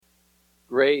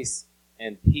Grace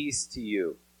and peace to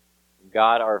you from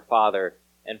God our Father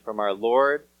and from our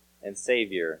Lord and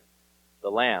Savior, the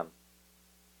Lamb,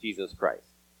 Jesus Christ.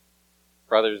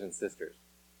 Brothers and sisters,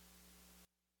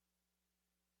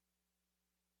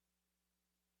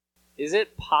 is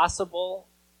it possible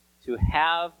to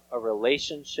have a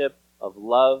relationship of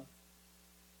love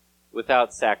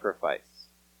without sacrifice?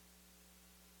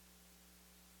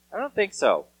 I don't think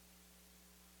so.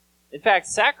 In fact,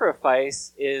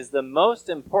 sacrifice is the most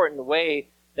important way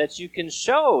that you can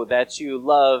show that you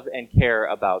love and care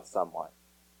about someone.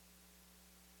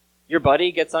 Your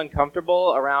buddy gets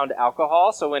uncomfortable around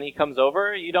alcohol, so when he comes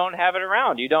over, you don't have it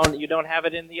around. You don't have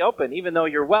it in the open. Even though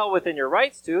you're well within your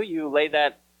rights to, you lay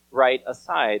that right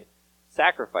aside,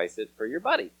 sacrifice it for your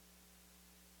buddy.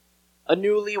 A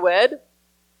newlywed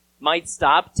might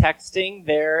stop texting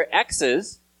their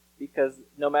exes, because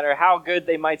no matter how good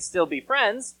they might still be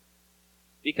friends,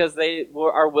 because they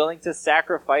are willing to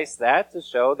sacrifice that to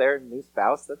show their new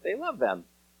spouse that they love them.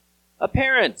 A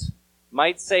parent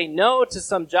might say no to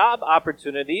some job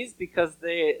opportunities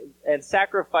and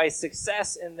sacrifice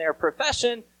success in their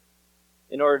profession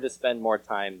in order to spend more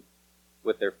time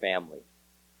with their family.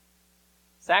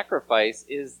 Sacrifice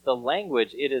is the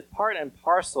language. It is part and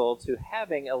parcel to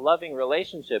having a loving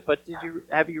relationship. But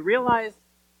have you realized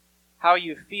how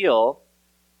you feel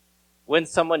when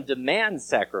someone demands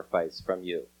sacrifice from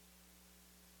you?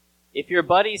 If your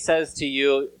buddy says to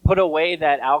you, put away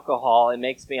that alcohol, it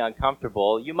makes me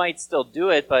uncomfortable, you might still do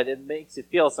it, but it makes you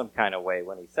feel some kind of way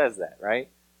when he says that, right?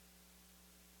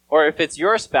 Or if it's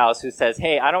your spouse who says,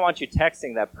 hey, I don't want you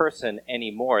texting that person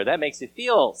anymore, that makes you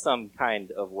feel some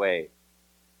kind of way.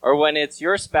 Or when it's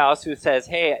your spouse who says,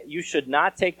 hey, you should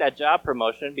not take that job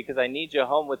promotion because I need you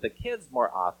home with the kids more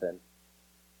often.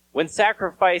 When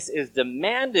sacrifice is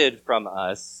demanded from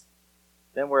us,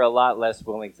 then we're a lot less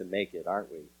willing to make it,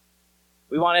 aren't we?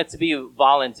 We want it to be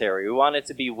voluntary. We want it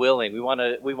to be willing. We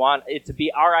want it to be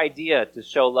our idea to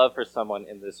show love for someone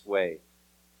in this way.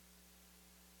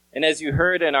 And as you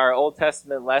heard in our Old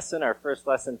Testament lesson, our first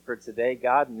lesson for today,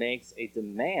 God makes a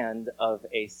demand of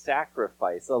a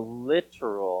sacrifice, a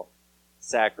literal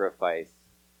sacrifice.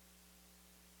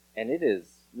 And it is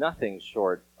nothing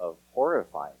short of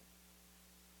horrifying.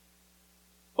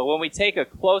 But when we take a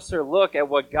closer look at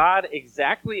what God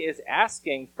exactly is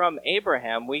asking from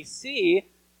Abraham, we see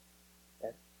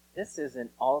that this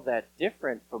isn't all that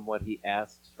different from what he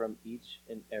asks from each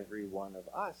and every one of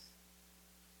us.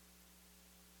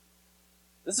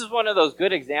 This is one of those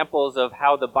good examples of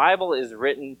how the Bible is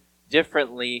written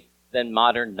differently than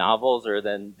modern novels or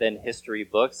than history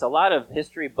books. A lot of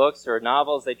history books or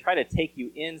novels, they try to take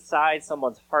you inside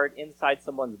someone's heart, inside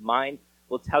someone's mind,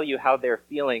 will tell you how they're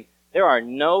feeling. There are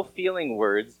no feeling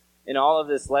words in all of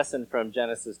this lesson from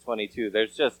Genesis 22.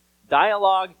 There's just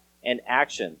dialogue and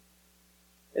action.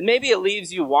 And maybe it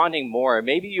leaves you wanting more.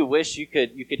 Maybe you wish you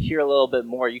could hear a little bit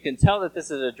more. You can tell that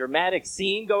this is a dramatic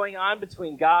scene going on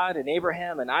between God and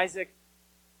Abraham and Isaac.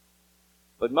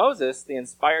 But Moses, the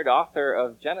inspired author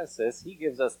of Genesis, he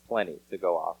gives us plenty to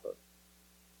go off of.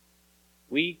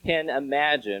 We can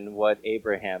imagine what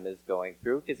Abraham is going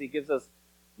through because he gives us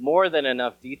more than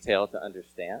enough detail to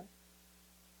understand.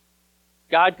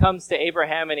 God comes to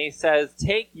Abraham and he says,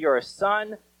 take your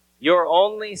son, your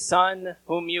only son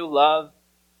whom you love,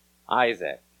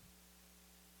 Isaac.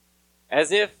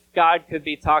 As if God could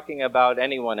be talking about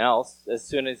anyone else. As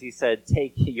soon as he said,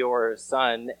 take your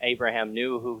son, Abraham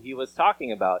knew who he was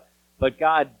talking about. But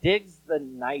God digs the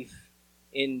knife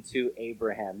into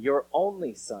Abraham, your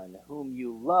only son whom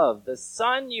you love, the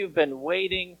son you've been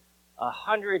waiting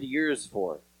 100 years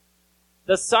for.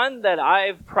 The son that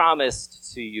I've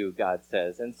promised to you, God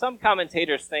says. And some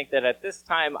commentators think that at this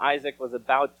time Isaac was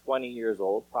about 20 years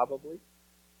old, probably.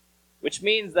 Which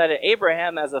means that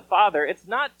Abraham, as a father, it's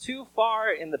not too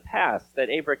far in the past that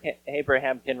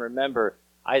Abraham can remember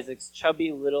Isaac's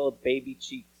chubby little baby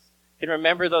cheeks. Can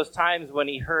remember those times when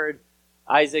he heard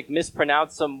Isaac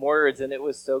mispronounce some words and it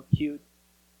was so cute.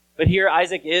 But here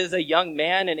Isaac is a young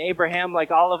man, and Abraham, like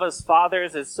all of us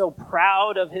fathers, is so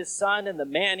proud of his son and the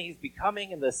man he's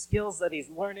becoming and the skills that he's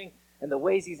learning and the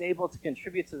ways he's able to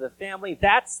contribute to the family.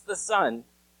 That's the son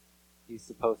he's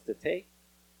supposed to take.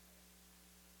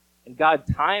 And God,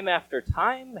 time after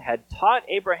time, had taught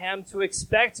Abraham to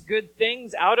expect good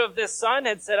things out of this son,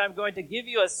 had said, I'm going to give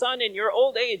you a son in your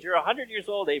old age. You're 100 years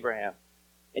old, Abraham.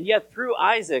 And yet through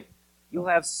Isaac, you'll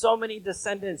have so many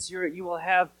descendants. You will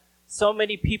have so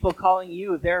many people calling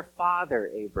you their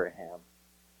father, Abraham.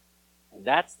 And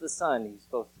that's the son he's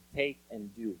supposed to take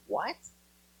and do what?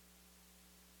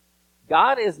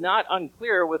 God is not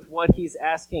unclear with what he's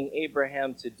asking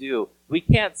Abraham to do. We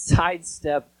can't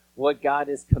sidestep what God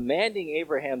is commanding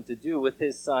Abraham to do with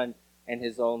his son and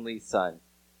his only son.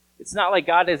 It's not like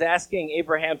God is asking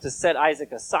Abraham to set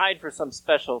Isaac aside for some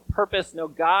special purpose. No,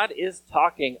 God is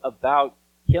talking about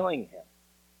killing him.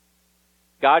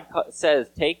 God says,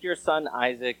 take your son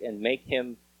Isaac and make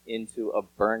him into a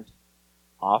burnt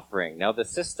offering. Now, the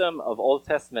system of Old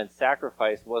Testament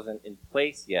sacrifice wasn't in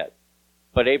place yet,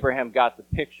 but Abraham got the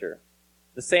picture.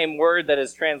 The same word that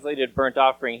is translated burnt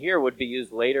offering here would be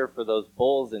used later for those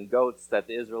bulls and goats that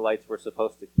the Israelites were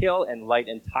supposed to kill and light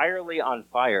entirely on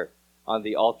fire on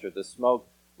the altar, the smoke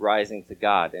rising to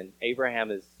God. And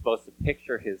Abraham is supposed to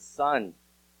picture his son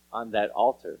on that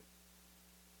altar.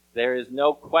 There is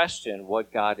no question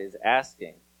what God is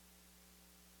asking.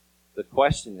 The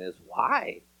question is,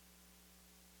 why?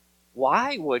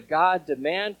 Why would God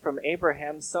demand from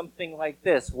Abraham something like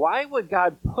this? Why would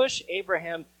God push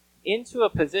Abraham into a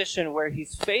position where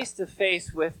he's face to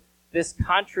face with this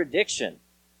contradiction,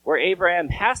 where Abraham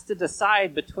has to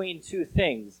decide between two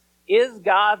things? Is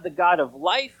God the God of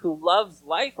life who loves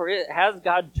life, or has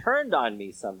God turned on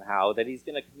me somehow that he's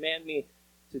going to command me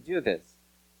to do this?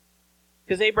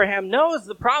 Because Abraham knows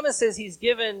the promises he's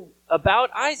given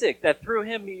about Isaac, that through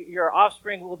him your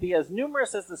offspring will be as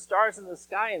numerous as the stars in the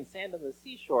sky and sand on the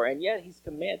seashore, and yet he's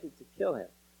commanded to kill him.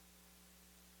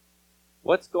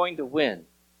 What's going to win?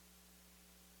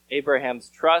 Abraham's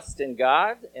trust in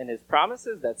God and his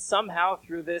promises that somehow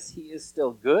through this he is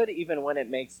still good, even when it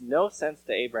makes no sense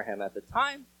to Abraham at the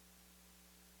time?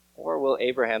 Or will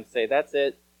Abraham say, that's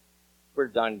it, we're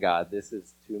done, God, this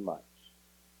is too much?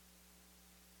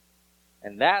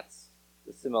 And that's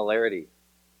the similarity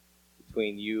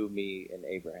between you, me, and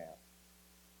Abraham.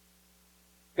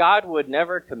 God would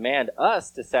never command us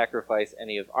to sacrifice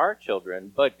any of our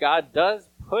children, but God does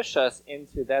push us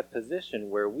into that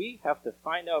position where we have to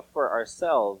find out for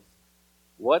ourselves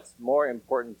what's more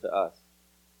important to us.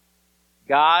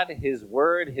 God, his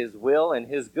word, his will, and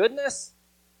his goodness,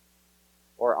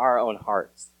 or our own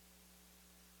hearts.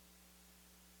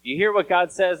 You hear what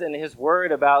God says in his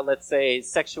word about, let's say,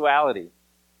 sexuality.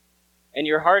 And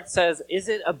your heart says, is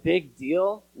it a big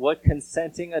deal what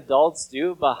consenting adults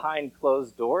do behind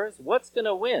closed doors? What's going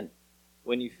to win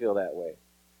when you feel that way?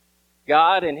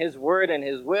 God and his word and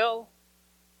his will,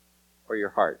 or your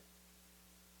heart?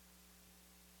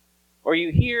 Or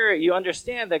you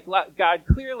understand that God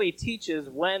clearly teaches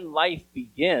when life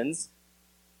begins,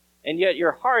 and yet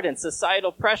your heart and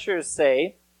societal pressures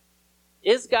say,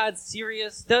 is God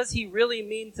serious? Does he really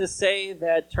mean to say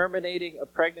that terminating a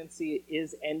pregnancy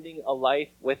is ending a life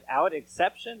without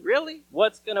exception? Really?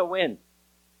 What's going to win?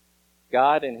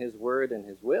 God and his word and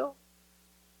his will?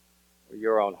 Or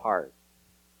your own heart?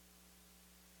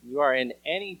 You are in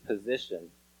any position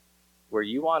where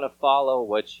you want to follow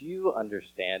what you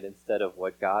understand instead of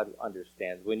what God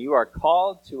understands. When you are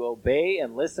called to obey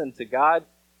and listen to God,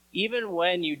 even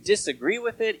when you disagree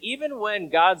with it, even when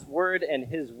God's word and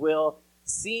his will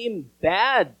seem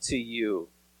bad to you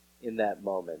in that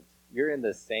moment, you're in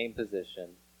the same position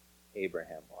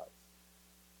Abraham was.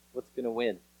 What's going to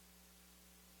win?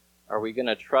 Are we going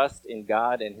to trust in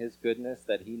God and his goodness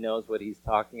that he knows what he's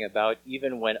talking about,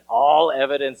 even when all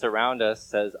evidence around us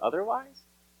says otherwise?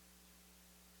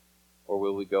 Or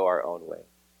will we go our own way?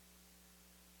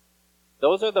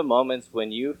 Those are the moments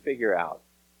when you figure out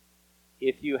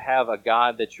if you have a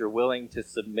God that you're willing to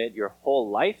submit your whole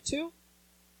life to,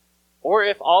 or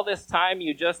if all this time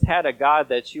you just had a God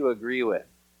that you agree with,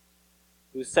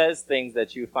 who says things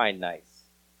that you find nice,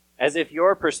 as if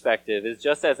your perspective is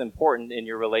just as important in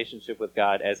your relationship with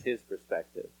God as his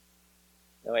perspective.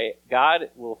 Anyway, God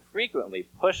will frequently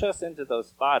push us into those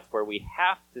spots where we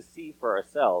have to see for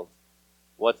ourselves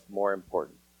what's more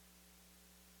important.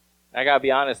 I gotta be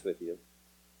honest with you.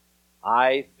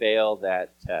 I fail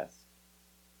that test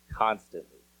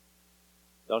constantly.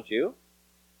 Don't you?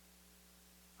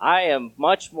 I am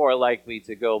much more likely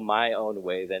to go my own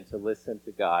way than to listen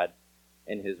to God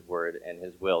and his word and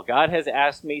his will. God has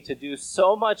asked me to do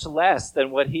so much less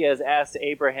than what he has asked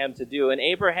Abraham to do, and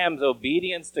Abraham's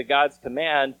obedience to God's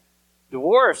command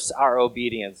dwarfs our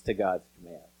obedience to God's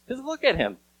command. Because look at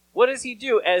him. What does he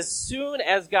do? As soon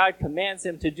as God commands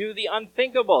him to do the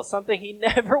unthinkable, something he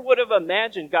never would have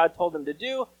imagined God told him to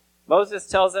do, Moses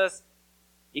tells us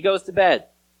he goes to bed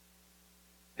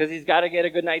because he's got to get a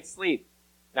good night's sleep.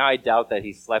 Now, I doubt that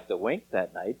he slept a wink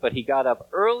that night, but he got up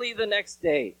early the next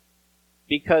day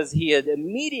because he had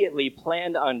immediately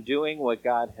planned on doing what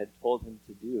God had told him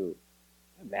to do.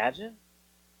 Imagine?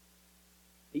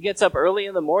 He gets up early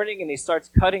in the morning and he starts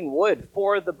cutting wood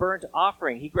for the burnt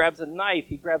offering. He grabs a knife,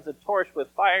 he grabs a torch with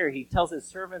fire, he tells his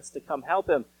servants to come help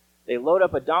him. They load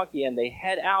up a donkey and they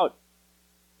head out.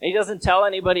 And he doesn't tell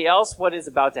anybody else what is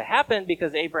about to happen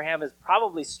because Abraham is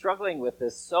probably struggling with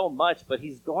this so much, but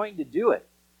he's going to do it.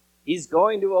 He's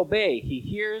going to obey. He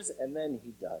hears and then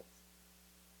he does.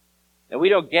 And we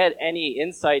don't get any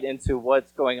insight into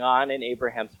what's going on in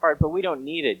Abraham's heart, but we don't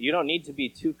need it. You don't need to be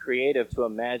too creative to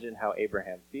imagine how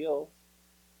Abraham feels.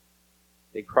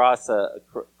 They cross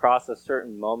a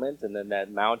certain moment, and then that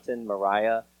mountain,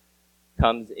 Moriah,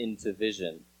 comes into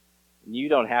vision. And you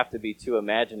don't have to be too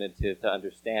imaginative to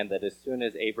understand that as soon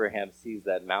as Abraham sees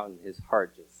that mountain, his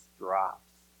heart just drops,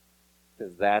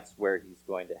 because that's where he's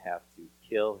going to have to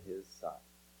kill his son.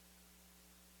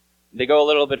 They go a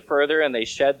little bit further, and they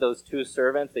shed those two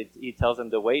servants. He tells them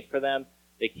to wait for them.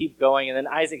 They keep going, and then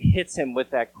Isaac hits him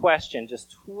with that question,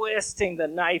 just twisting the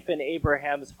knife in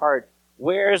Abraham's heart.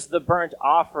 Where's the burnt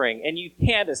offering? And you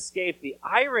can't escape the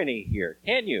irony here,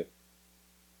 can you?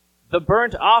 The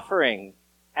burnt offering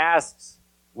asks,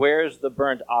 where's the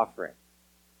burnt offering?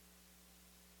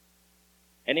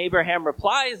 And Abraham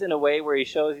replies in a way where he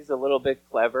shows he's a little bit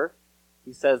clever.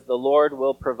 He says, the Lord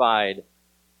will provide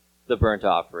the burnt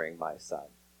offering, my son.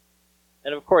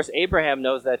 And of course, Abraham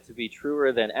knows that to be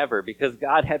truer than ever because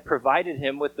God had provided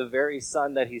him with the very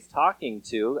son that he's talking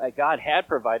to. God had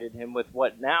provided him with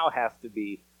what now has to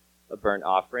be a burnt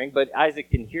offering. But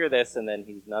Isaac can hear this and then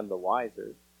he's none the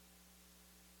wiser.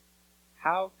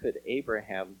 How could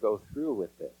Abraham go through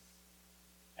with this?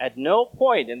 At no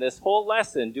point in this whole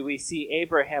lesson do we see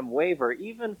Abraham waver,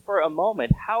 even for a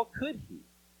moment. How could he?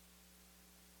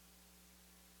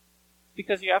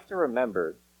 Because you have to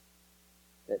remember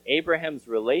that Abraham's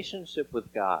relationship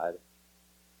with God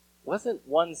wasn't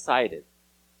one-sided,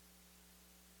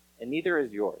 and neither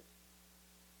is yours.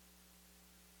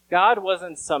 God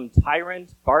wasn't some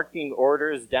tyrant barking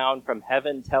orders down from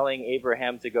heaven telling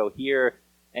Abraham to go here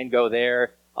and go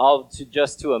there,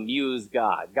 just to amuse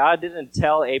God. God didn't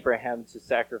tell Abraham to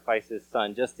sacrifice his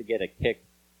son just to get a kick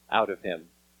out of him.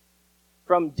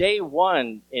 From day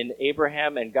one in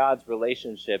Abraham and God's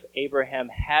relationship, Abraham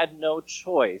had no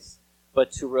choice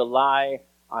but to rely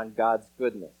on God's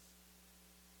goodness.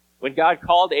 When God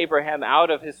called Abraham out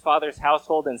of his father's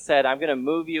household and said, I'm going to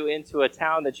move you into a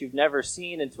town that you've never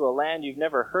seen, into a land you've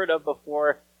never heard of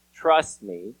before, trust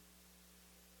me,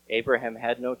 Abraham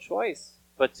had no choice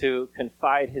but to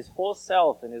confide his whole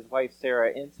self and his wife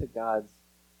Sarah into God's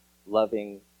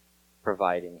loving,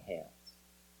 providing hands.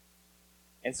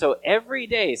 And so every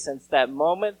day since that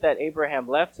moment that Abraham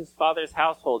left his father's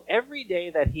household, every day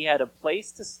that he had a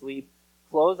place to sleep,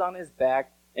 clothes on his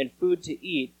back, and food to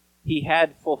eat, he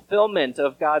had fulfillment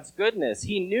of God's goodness.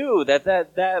 He knew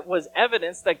that was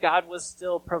evidence that God was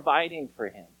still providing for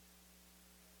him.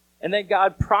 And then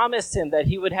God promised him that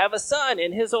he would have a son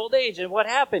in his old age. And what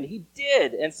happened? He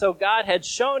did. And so God had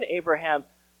shown Abraham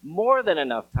more than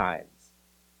enough times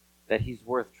that he's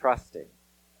worth trusting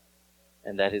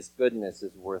and that his goodness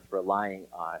is worth relying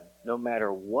on, no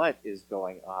matter what is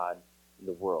going on in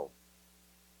the world.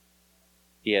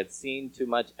 He had seen too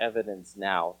much evidence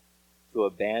now to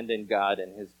abandon God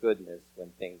and his goodness when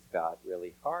things got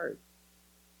really hard.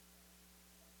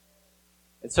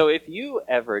 And so if you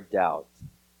ever doubt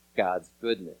God's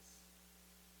goodness,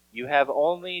 you have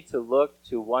only to look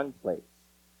to one place.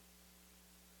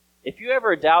 If you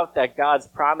ever doubt that God's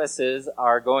promises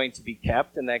are going to be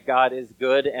kept and that God is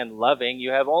good and loving,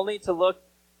 you have only to look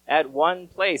at one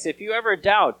place. If you ever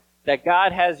doubt that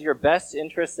God has your best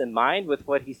interests in mind with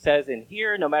what he says in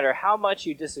here, no matter how much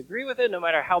you disagree with it, no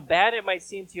matter how bad it might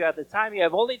seem to you at the time, you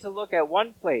have only to look at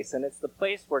one place, and it's the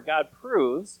place where God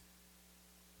proves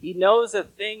he knows a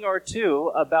thing or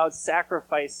two about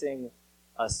sacrificing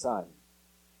a son.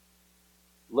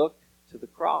 Look to the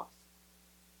cross.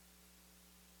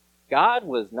 God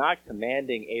was not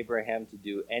commanding Abraham to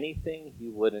do anything he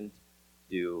wouldn't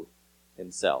do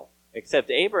himself, except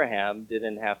Abraham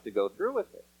didn't have to go through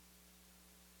with it.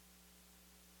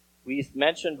 We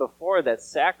mentioned before that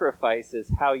sacrifice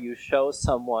is how you show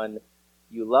someone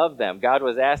you love them. God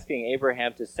was asking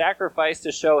Abraham to sacrifice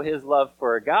to show his love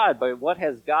for God, but what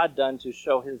has God done to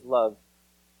show his love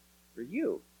for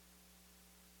you?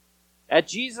 At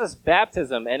Jesus'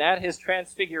 baptism and at his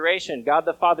transfiguration, God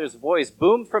the Father's voice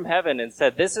boomed from heaven and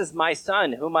said, "This is my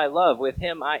Son, whom I love. With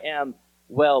him I am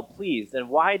well pleased." And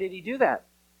why did he do that?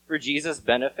 For Jesus'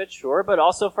 benefit, sure, but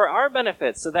also for our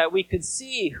benefit, so that we could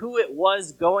see who it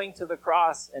was going to the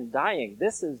cross and dying.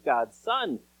 This is God's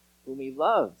Son, whom he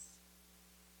loves.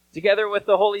 Together with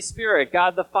the Holy Spirit,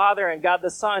 God the Father and God the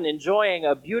Son, enjoying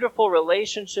a beautiful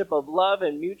relationship of love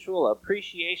and mutual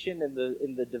appreciation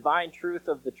in the divine truth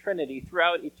of the Trinity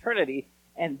throughout eternity.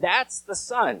 And that's the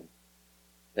Son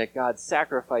that God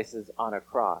sacrifices on a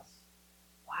cross.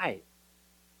 Why?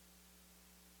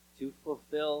 to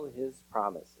fulfill his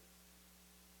promises.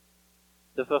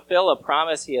 To fulfill a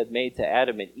promise he had made to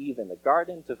Adam and Eve in the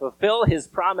garden, to fulfill his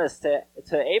promise to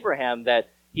Abraham that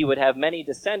he would have many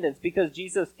descendants, because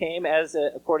Jesus came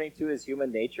according to his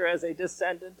human nature, as a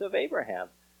descendant of Abraham,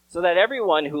 so that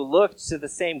everyone who looked to the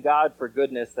same God for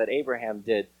goodness that Abraham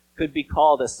did could be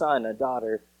called a son, a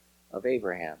daughter of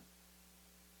Abraham.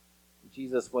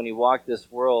 Jesus, when he walked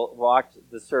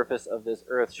the surface of this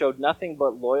earth, showed nothing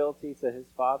but loyalty to his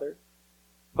Father,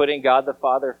 putting God the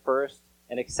Father first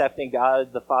and accepting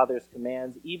God the Father's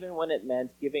commands, even when it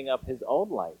meant giving up his own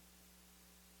life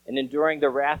and enduring the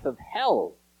wrath of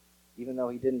hell, even though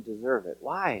he didn't deserve it.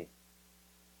 Why?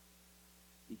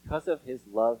 Because of his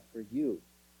love for you.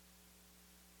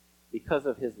 Because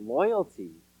of his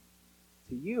loyalty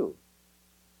to you.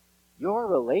 Your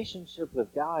relationship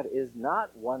with God is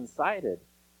not one-sided.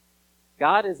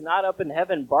 God is not up in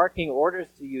heaven barking orders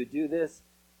to you, do this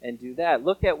and do that.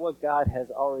 Look at what God has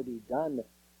already done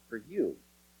for you.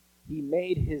 He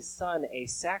made his Son a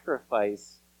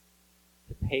sacrifice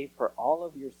to pay for all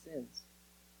of your sins,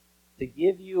 to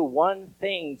give you one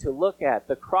thing to look at,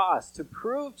 the cross, to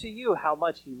prove to you how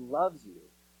much he loves you,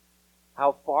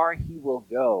 how far he will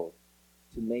go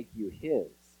to make you his,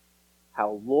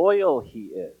 how loyal he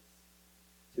is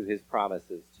to his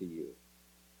promises to you.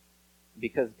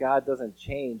 Because God doesn't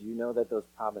change, you know that those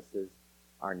promises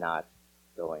are not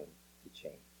going to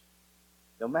change.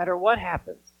 No matter what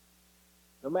happens,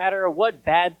 no matter what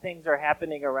bad things are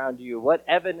happening around you, what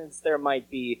evidence there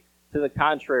might be to the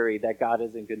contrary that God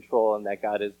is in control and that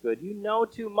God is good, you know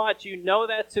too much. You know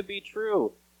that to be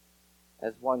true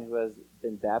as one who has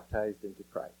been baptized into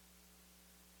Christ.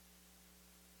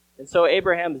 And so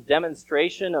Abraham's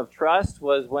demonstration of trust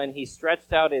was when he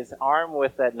stretched out his arm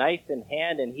with that knife in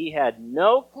hand, and he had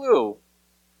no clue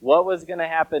what was going to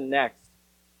happen next.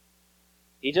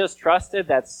 He just trusted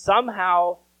that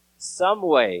somehow, some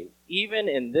way, even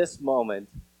in this moment,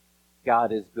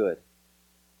 God is good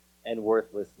and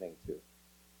worth listening to.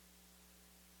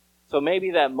 So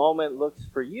maybe that moment looks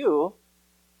for you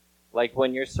like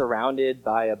when you're surrounded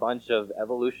by a bunch of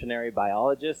evolutionary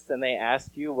biologists and they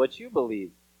ask you what you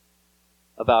believe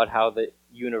about how the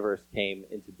universe came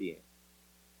into being.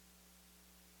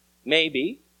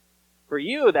 Maybe for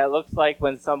you that looks like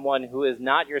when someone who is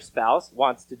not your spouse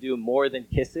wants to do more than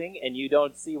kissing and you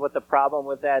don't see what the problem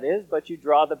with that is, but you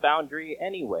draw the boundary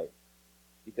anyway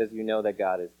because you know that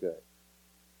God is good.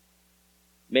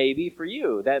 Maybe for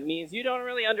you that means you don't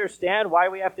really understand why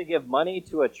we have to give money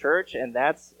to a church and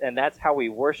that's how we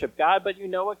worship God, but you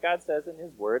know what God says in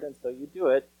his word, and so you do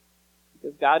it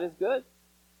because God is good.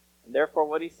 And therefore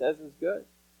what he says is good.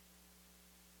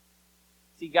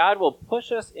 See, God will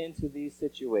push us into these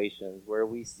situations where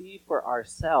we see for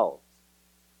ourselves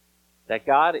that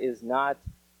God is not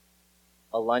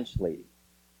a lunch lady.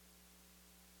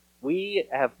 We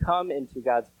have come into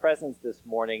God's presence this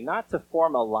morning not to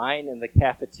form a line in the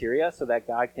cafeteria so that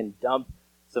God can dump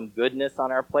some goodness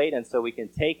on our plate and so we can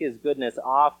take his goodness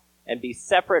off and be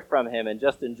separate from him and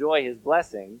just enjoy his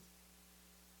blessings.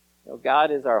 No, God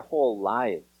is our whole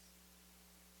lives.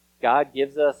 God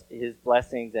gives us his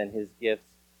blessings and his gifts,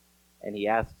 and he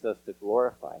asks us to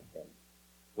glorify him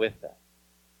with them.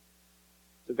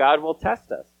 So God will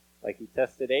test us like he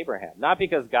tested Abraham. Not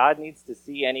because God needs to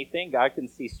see anything. God can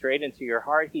see straight into your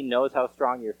heart. He knows how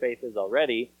strong your faith is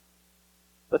already.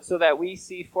 But so that we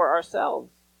see for ourselves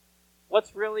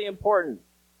what's really important.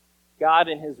 God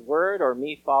in his word or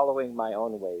me following my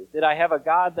own ways? Did I have a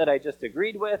God that I just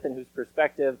agreed with and whose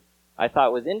perspective I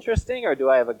thought was interesting, or do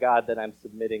I have a God that I'm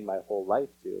submitting my whole life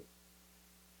to?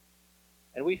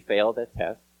 And we failed at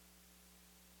tests.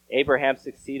 Abraham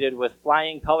succeeded with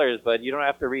flying colors, but you don't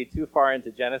have to read too far into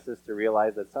Genesis to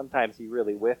realize that sometimes he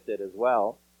really whiffed it as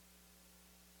well.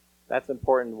 That's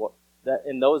important. That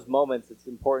in those moments, it's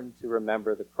important to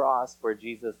remember the cross where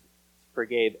Jesus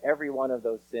forgave every one of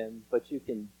those sins, but you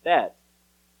can bet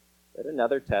that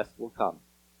another test will come.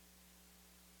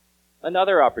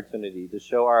 Another opportunity to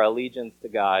show our allegiance to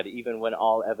God, even when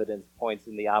all evidence points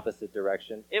in the opposite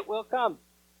direction. It will come.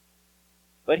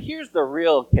 But here's the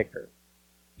real kicker.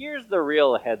 Here's the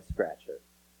real head scratcher.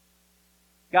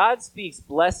 God speaks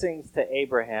blessings to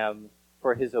Abraham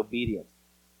for his obedience.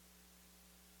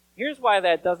 Here's why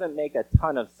that doesn't make a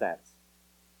ton of sense.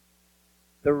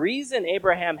 The reason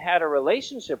Abraham had a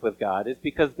relationship with God is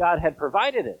because God had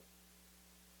provided it.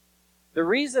 The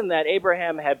reason that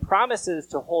Abraham had promises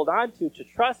to hold on to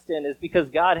trust in, is because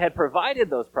God had provided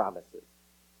those promises.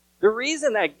 The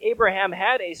reason that Abraham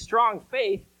had a strong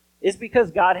faith is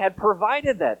because God had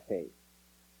provided that faith.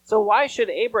 So why should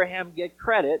Abraham get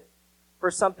credit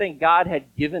for something God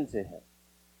had given to him?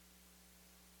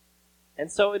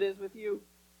 And so it is with you.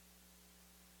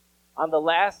 On the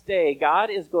last day, God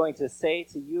is going to say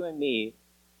to you and me,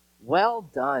 "Well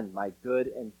done, my good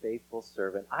and faithful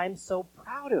servant. I'm so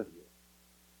proud of you.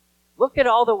 Look at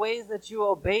all the ways that you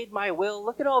obeyed my will.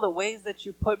 Look at all the ways that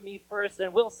you put me first."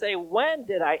 And we'll say, "When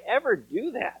did I ever do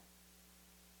that?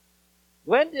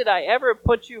 When did I ever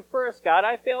put you first, God?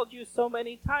 I failed you so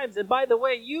many times. And by the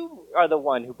way, you are the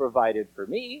one who provided for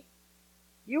me.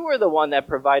 You were the one that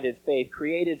provided faith,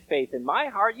 created faith in my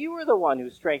heart. You were the one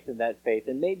who strengthened that faith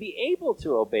and made me able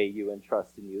to obey you and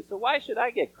trust in you. So why should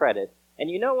I get credit?" And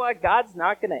you know what? God's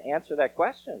not going to answer that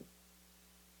question.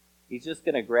 He's just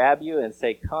going to grab you and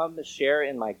say, "Come share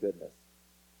in my goodness.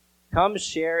 Come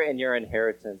share in your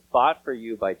inheritance bought for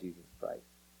you by Jesus Christ."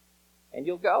 And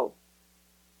you'll go.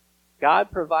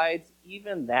 God provides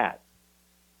even that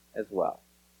as well.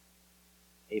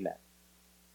 Amen.